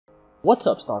What's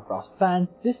up, Starcraft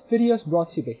fans? This video is brought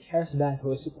to you by Kerisband,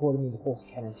 who is supporting me in the post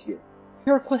canon tier.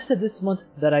 You requested this month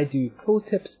that I do pro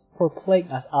tips for playing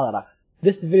as Alarak.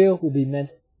 This video will be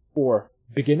meant for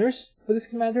beginners for this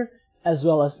commander, as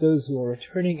well as those who are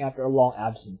returning after a long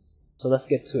absence. So let's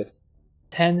get to it.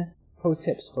 10 pro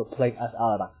tips for playing as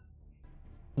Alarak.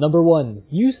 Number 1.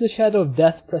 Use the Shadow of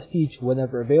Death prestige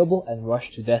whenever available and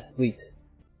rush to Death Fleet.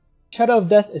 Shadow of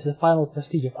Death is the final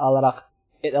prestige of Alarak.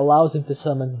 It allows him to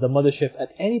summon the mothership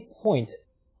at any point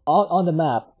on the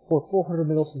map for 400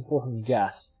 minerals and 400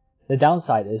 gas. The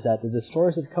downside is that the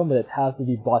destroyers that come with it have to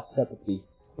be bought separately.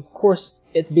 Of course,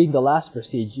 it being the last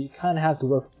prestige, you kinda have to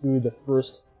work through the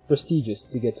first prestiges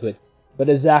to get to it, but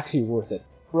it's actually worth it.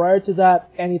 Prior to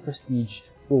that, any prestige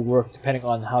will work depending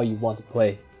on how you want to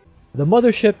play. The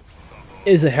mothership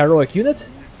is a heroic unit.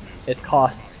 It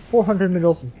costs 400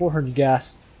 minerals and 400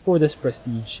 gas for this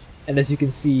prestige, and as you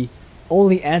can see,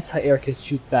 only anti-air can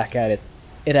shoot back at it.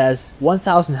 It has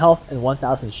 1000 health and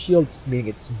 1000 shields, meaning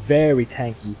it's very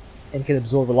tanky and can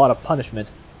absorb a lot of punishment.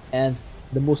 And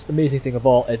the most amazing thing of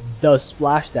all, it does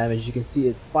splash damage. You can see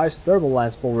it fires thermal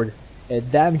lines forward, and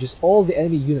it damages all the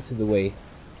enemy units in the way.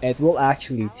 And it will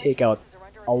actually take out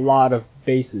a lot of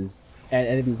bases and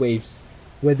enemy waves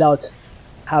without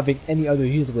having any other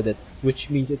unit with it, which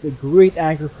means it's a great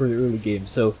anchor for the early game.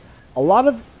 So a lot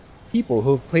of people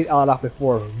who have played Alarak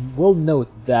before will note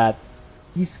that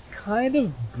he's kind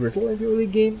of brittle in the early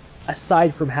game,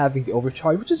 aside from having the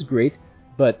overcharge, which is great,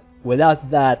 but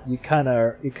without that, you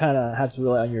kinda have to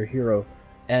rely on your hero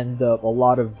and a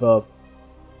lot of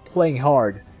playing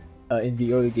hard in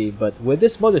the early game. But with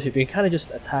this mothership, you can kinda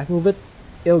just attack move it.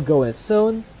 It'll go in its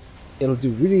own. It'll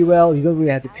do really well. You don't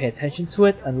really have to pay attention to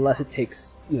it unless it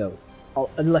takes,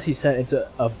 unless you set it into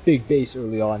a big base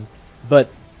early on. But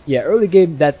yeah, early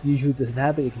game that usually doesn't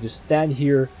happen. You can just stand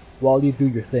here while you do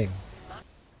your thing.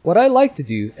 What I like to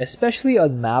do, especially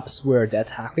on maps where the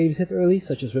attack waves hit early,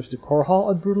 such as Rifts to Core Hall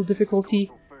on brutal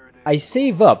difficulty, I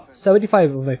save up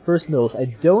 75 of my first mills. I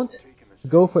don't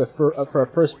go for a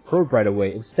first probe right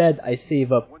away. Instead, I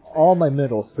save up all my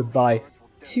minerals to buy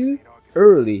 2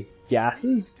 early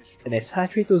gases, and I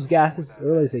saturate those gases as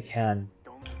early as I can.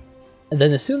 And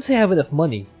then as soon as I have enough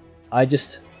money, I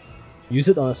just use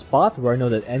it on a spot where I know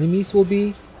that enemies will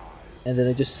be, and then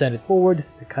I just send it forward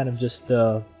to kind of just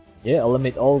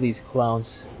eliminate all these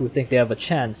clowns who think they have a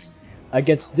chance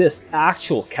against this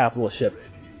actual capital ship.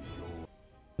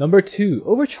 Number 2.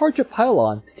 Overcharge your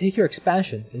pylon to take your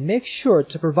expansion and make sure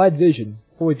to provide vision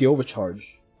for the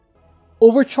overcharge.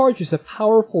 Overcharge is a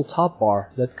powerful top bar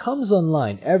that comes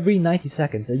online every 90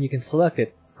 seconds, and you can select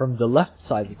it from the left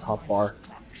side of the top bar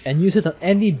and use it on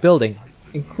any building,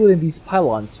 including these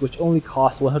pylons, which only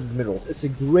cost 100 minerals. It's a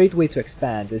great way to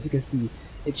expand. As you can see,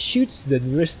 it shoots the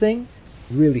nearest thing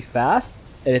really fast,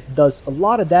 and it does a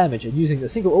lot of damage, and using a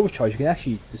single overcharge you can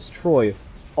actually destroy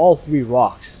all 3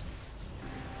 rocks.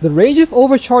 The range of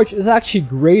overcharge is actually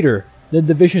greater than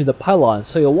the vision of the pylon,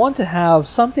 so you'll want to have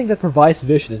something that provides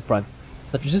vision in front,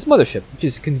 such as this mothership, which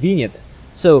is convenient.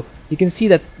 So you can see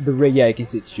that the range, you can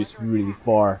see it shoots really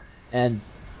far, and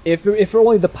if you're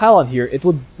only the pylon here, it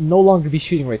would no longer be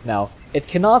shooting right now. It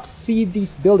cannot see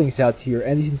these buildings out here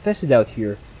and these infested out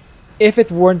here if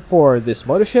it weren't for this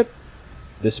mothership,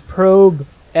 this probe,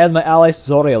 and my allies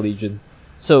Zoria Legion.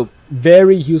 So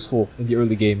very useful in the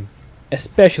early game,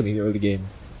 especially in the early game.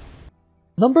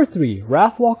 Number 3.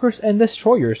 Wrathwalkers and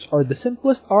Destroyers are the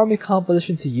simplest army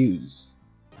composition to use.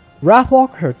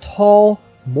 Wrathwalkers are tall,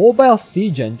 mobile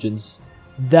siege engines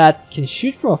that can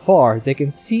shoot from afar. They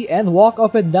can see and walk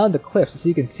up and down the cliffs, as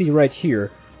you can see right here,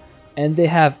 and they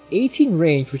have 18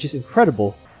 range, which is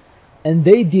incredible, and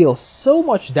they deal so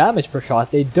much damage per shot.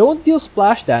 They don't deal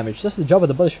splash damage, that's the job of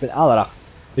the mothership in Alarak,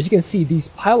 but you can see these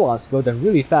pylons go down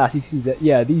really fast. You can see that,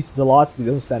 yeah, these Zealots, they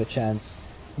don't stand a chance.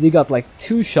 They got like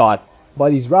 2 shot by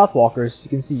these Wrathwalkers. You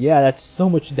can see, yeah, that's so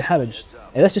much damage,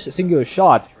 and that's just a singular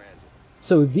shot.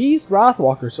 So these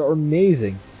Wrathwalkers are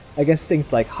amazing against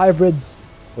things like hybrids,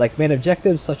 like main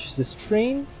objectives such as this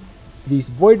train, these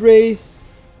void rays,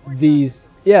 these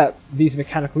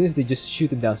mechanical units. They just shoot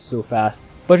them down so fast.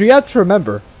 But you have to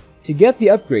remember to get the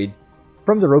upgrade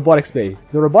from the robotics bay.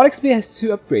 The robotics bay has 2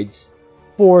 upgrades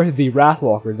for the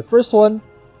Wrathwalker. The first one,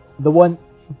 the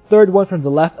third one from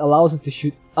the left, allows them to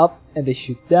shoot up and they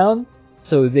shoot down,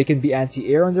 so they can be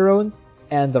anti-air on their own,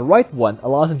 and the right one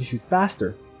allows them to shoot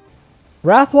faster.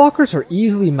 Wrathwalkers are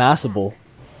easily massable,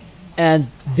 and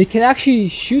they can actually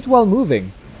shoot while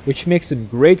moving, which makes them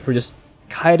great for just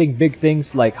kiting big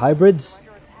things like hybrids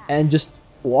and just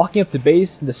walking up to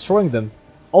base and destroying them.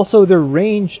 Also, their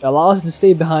range allows them to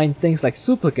stay behind things like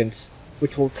supplicants,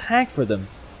 which will tank for them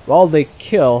while they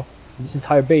kill this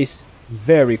entire base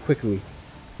very quickly,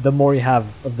 the more you have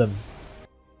of them.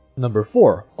 Number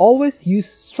 4. Always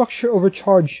use Structure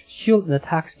Overcharge, Shield and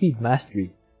Attack Speed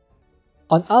Mastery.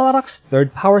 On Alarak's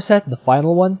third power set, the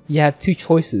final one, you have two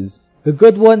choices, the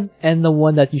good one and the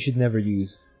one that you should never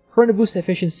use. Chrono Boost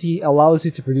Efficiency allows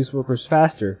you to produce workers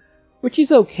faster, which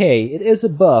is okay, it is a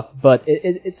buff, but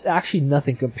it's actually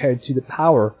nothing compared to the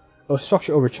power of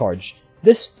Structure Overcharge.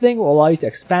 This thing will allow you to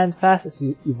expand fast, as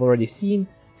you've already seen.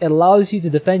 It allows you to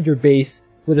defend your base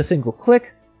with a single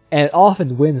click, and it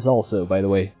often wins also, by the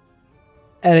way.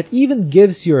 And it even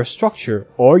gives your structure,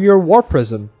 or your War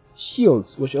Prism,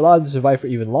 shields, which allow you to survive for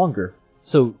even longer.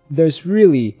 So there's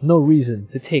really no reason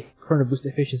to take Chrono Boost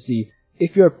Efficiency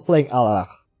if you're playing Alarak.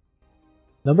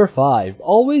 Number 5.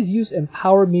 Always use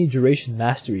Empower Me Duration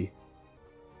Mastery.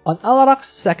 On Alarak's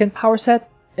second power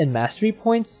set, in Mastery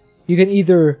points, you can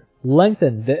either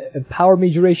lengthen the Empower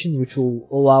Me duration, which will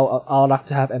allow Alarak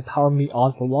to have Empower Me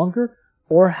on for longer,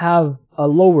 or have a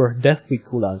lower Death Fleet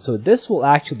cooldown. So this will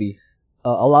actually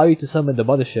allow you to summon the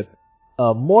Mothership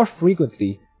more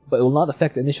frequently, but it will not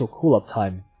affect the initial cool-up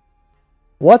time.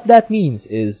 What that means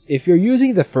is, if you're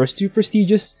using the first two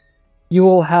prestiges, you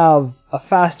will have a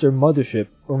faster Mothership,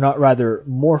 or not rather,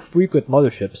 more frequent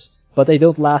Motherships, but they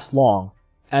don't last long.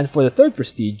 And for the third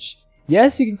prestige,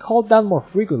 yes, you can call it down more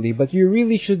frequently, but you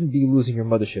really shouldn't be losing your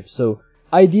Mothership, so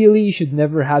ideally you should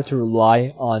never have to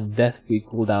rely on Death Fleet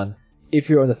cooldown if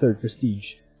you're on the third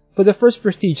prestige. For the first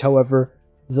prestige, however,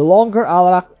 the longer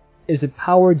Alarak is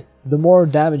empowered, the more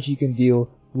damage you can deal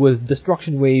with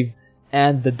Destruction Wave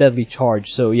and the Deadly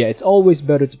Charge, so yeah, it's always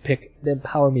better to pick the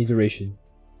Empower Me duration.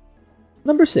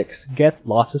 Number 6. Get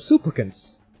lots of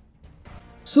Supplicants.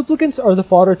 Supplicants are the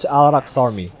fodder to Alarak's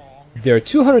army. They're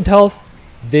 200 health,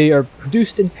 they are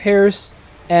produced in pairs,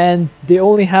 and they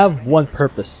only have one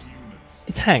purpose: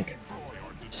 to tank.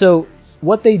 So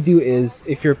what they do is,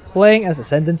 if you're playing as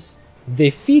Ascendants,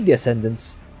 they feed the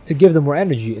Ascendants to give them more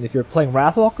energy, and if you're playing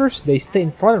Wrathwalkers, they stay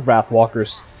in front of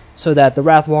Wrathwalkers so that the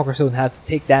Wrathwalkers don't have to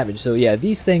take damage. So yeah,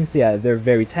 these things, yeah, they're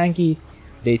very tanky,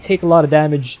 they take a lot of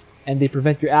damage, and they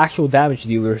prevent your actual damage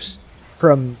dealers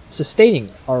from sustaining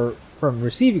or from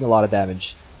receiving a lot of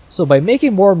damage. So by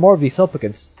making more and more of these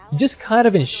Supplicants, you just kind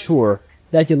of ensure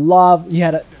that you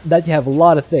have a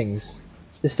lot of things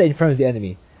to stay in front of the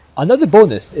enemy. Another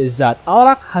bonus is that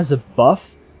Alarak has a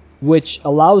buff which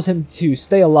allows him to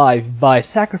stay alive by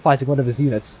sacrificing one of his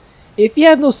units. If you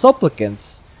have no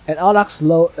Supplicants and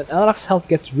Alarak's health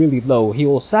gets really low, he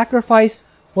will sacrifice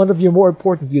one of your more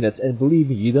important units, and believe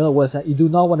me, you do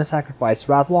not want to sacrifice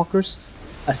Wrathwalkers,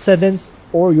 Ascendants,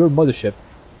 or your Mothership.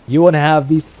 You want to have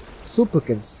these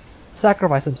Supplicants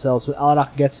sacrifice themselves when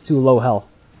Alarak gets too low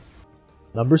health.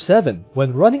 Number 7.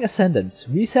 When running Ascendants,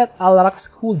 reset Alarak's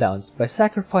cooldowns by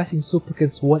sacrificing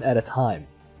Supplicants one at a time.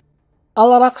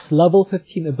 Alarak's level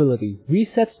 15 ability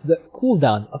resets the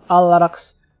cooldown of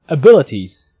Alarak's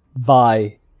abilities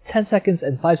by 10 seconds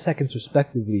and 5 seconds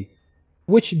respectively,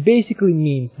 which basically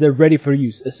means they're ready for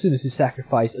use as soon as you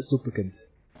sacrifice a Supplicant.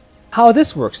 How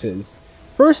this works is,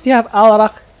 first you have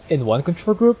Alarak in one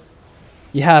control group,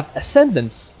 you have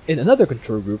Ascendants in another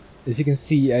control group. As you can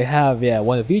see, I have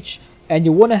one of each, and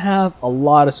you want to have a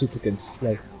lot of Supplicants,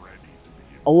 like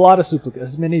a lot of Supplicants,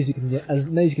 as many as you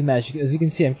can manage. As you can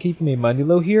see, I'm keeping my money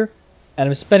low here, and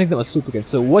I'm spending them on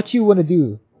Supplicants. So what you want to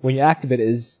do when you activate it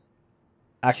is,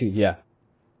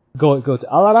 go to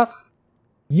Alarak,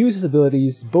 use his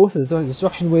abilities, both the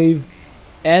Destruction Wave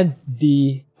and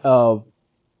the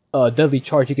Deadly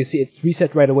Charge. You can see it's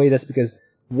reset right away. That's because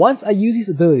once I use these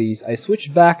abilities, I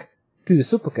switch back to the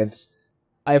Supplicants.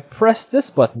 I press this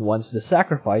button once, the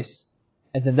Sacrifice,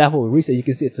 and then that will reset. You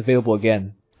can see it's available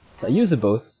again. So I use them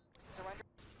both.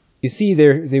 You see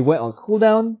they went on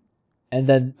cooldown, and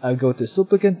then I go to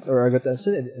Supplicant, or I go to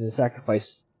Ascendant and then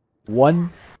sacrifice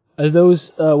one of those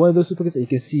Supplicants, and you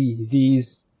can see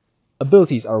these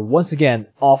abilities are once again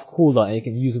off cooldown and you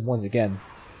can use them once again.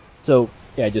 So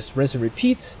yeah, just rinse and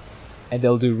repeat, and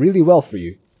they'll do really well for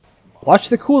you. Watch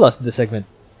the cooldowns in this segment.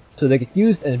 So they get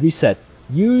used and reset.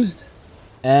 Used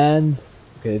and...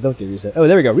 okay, they don't get reset. Oh,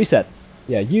 there we go, reset.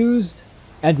 Yeah, used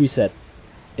and reset.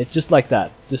 It's just like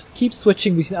that. Just keep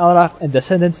switching between Alarak and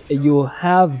Descendants and you'll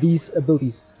have these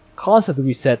abilities constantly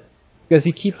reset, because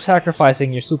you keep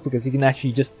sacrificing your Supplicants. You can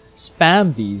actually just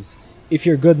spam these if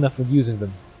you're good enough with using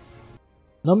them.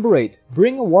 Number 8.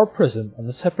 Bring a War Prism on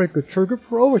a separate control group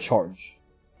for overcharge.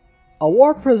 A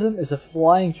War Prism is a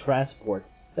flying transport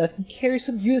that can carry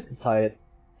some units inside it,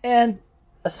 and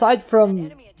aside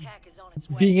from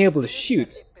being able to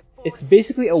shoot, it's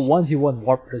basically a 1v1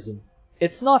 War Prism.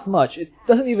 It's not much, it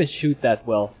doesn't even shoot that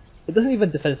well, it doesn't even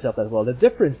defend itself that well. The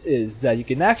difference is that you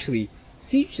can actually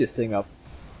siege this thing up,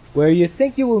 where you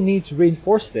think you will need to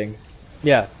reinforce things.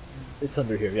 Yeah, it's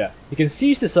under here, yeah. You can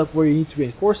siege this up where you need to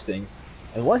reinforce things,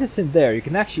 and once it's in there, you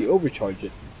can actually overcharge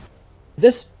it.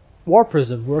 This warp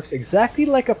prism works exactly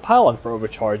like a pylon for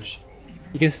overcharge.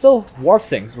 You can still warp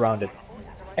things around it,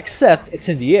 except it's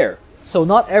in the air, so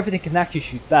not everything can actually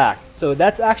shoot back. So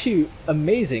that's actually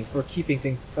amazing for keeping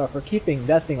keeping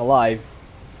that thing alive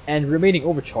and remaining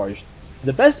overcharged.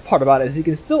 The best part about it is you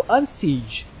can still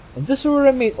unsiege, and this will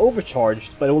remain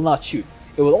overcharged, but it will not shoot.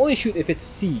 It will only shoot if it's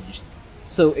sieged.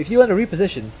 So if you want to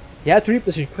reposition, you have to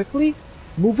reposition quickly,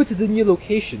 move it to the new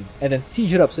location, and then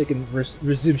siege it up so it can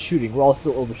resume shooting while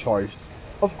still overcharged.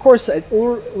 Of course, it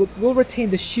will retain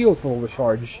the shield from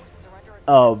overcharge,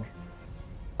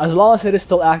 as long as it is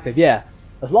still active. Yeah,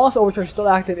 as long as the overcharge is still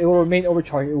active, it will remain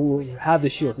overcharged. It will have the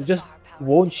shields. It just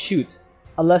won't shoot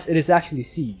unless it is actually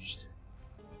sieged.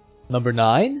 Number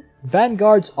 9.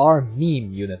 Vanguards are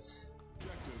meme units.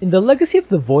 In the Legacy of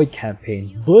the Void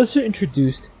campaign, Blizzard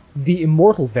introduced the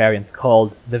immortal variant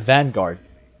called the Vanguard.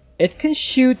 It can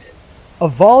shoot a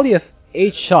volley of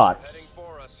 8 shots,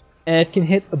 and it can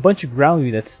hit a bunch of ground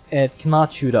units, and it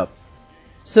cannot shoot up.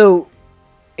 So,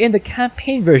 in the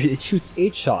campaign version, it shoots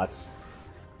 8 shots,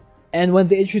 and when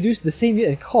they introduced the same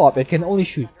unit in co-op, it can only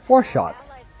shoot 4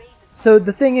 shots. So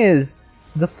the thing is,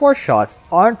 the 4 shots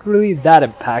aren't really that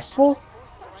impactful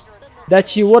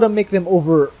that you want to make them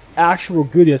over actual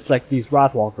good units like these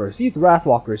Wrathwalkers. These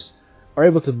Wrathwalkers are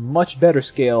able to much better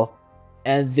scale,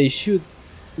 and they shoot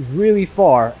really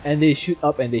far, and they shoot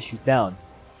up and they shoot down.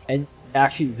 And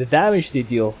actually, the damage they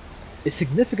deal is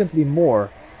significantly more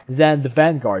than the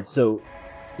Vanguard. So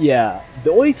yeah,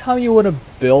 the only time you want to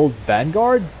build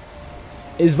Vanguards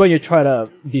is when you're trying to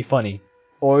be funny,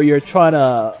 or you're trying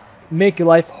to make your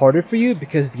life harder for you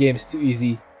because the game is too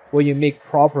easy, when you make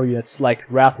proper units like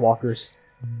Wrathwalkers,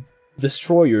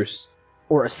 Destroyers,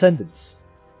 or Ascendants.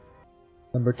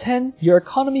 Number 10. Your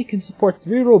economy can support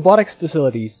 3 robotics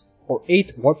facilities or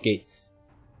 8 warp gates.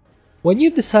 When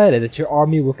you've decided that your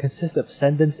army will consist of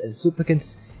Ascendants and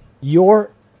Supplicants,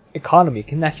 your economy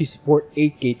can actually support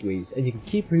 8 gateways, and you can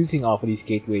keep producing off of these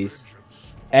gateways,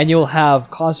 and you'll have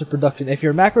constant production. If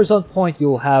your macro is on point,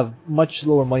 you'll have much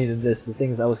lower money than this. The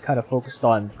thing is, I was kind of focused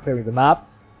on clearing the map,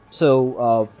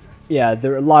 so yeah,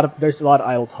 there's a lot of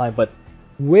idle time, but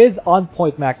with on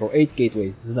point macro, 8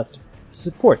 gateways is enough to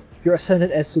support your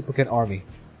Ascendant and Supplicant army.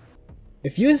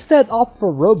 If you instead opt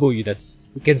for robo units,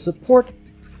 you can support,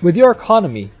 with your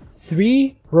economy,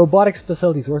 3 robotics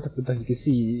facilities worth of production. You can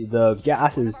see the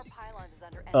gas is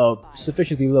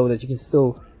sufficiently low that you can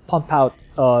still pump out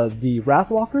the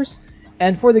Wrathwalkers.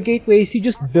 And for the gateways, you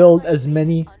just build as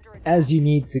many as you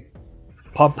need to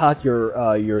pump out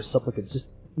your supplicants. Just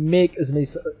make as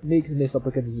many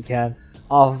supplicants as you can.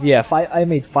 Yeah, I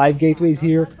made 5 gateways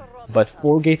here, but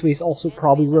 4 gateways also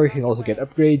probably work. You can also get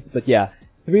upgrades. But yeah,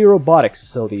 3 robotics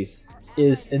facilities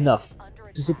is enough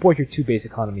to support your 2 base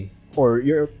economy. Or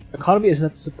your economy is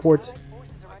enough to support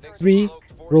 3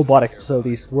 robotic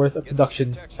facilities worth of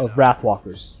production of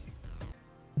Wrathwalkers.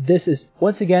 This is,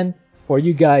 once again, for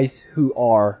you guys who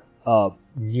are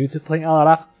new to playing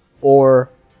Alarak,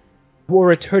 or who are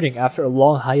returning after a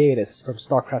long hiatus from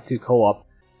Starcraft 2 co-op.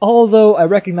 Although I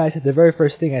recognize that the very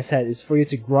first thing I said is for you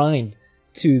to grind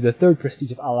to the 3rd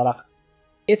prestige of Alarak,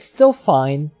 it's still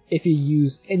fine if you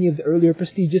use any of the earlier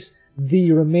prestiges.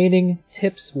 The remaining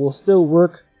tips will still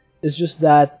work. It's just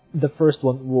that the first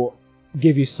one will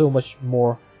give you so much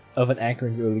more of an anchor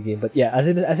in the early game. But yeah,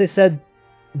 as I said,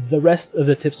 the rest of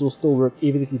the tips will still work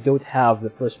even if you don't have the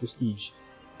first prestige.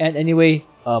 And anyway,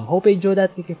 hope you enjoyed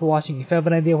that. Thank you for watching. If you have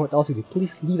an idea what else you do,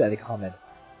 please leave that in a comment.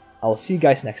 I'll see you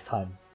guys next time.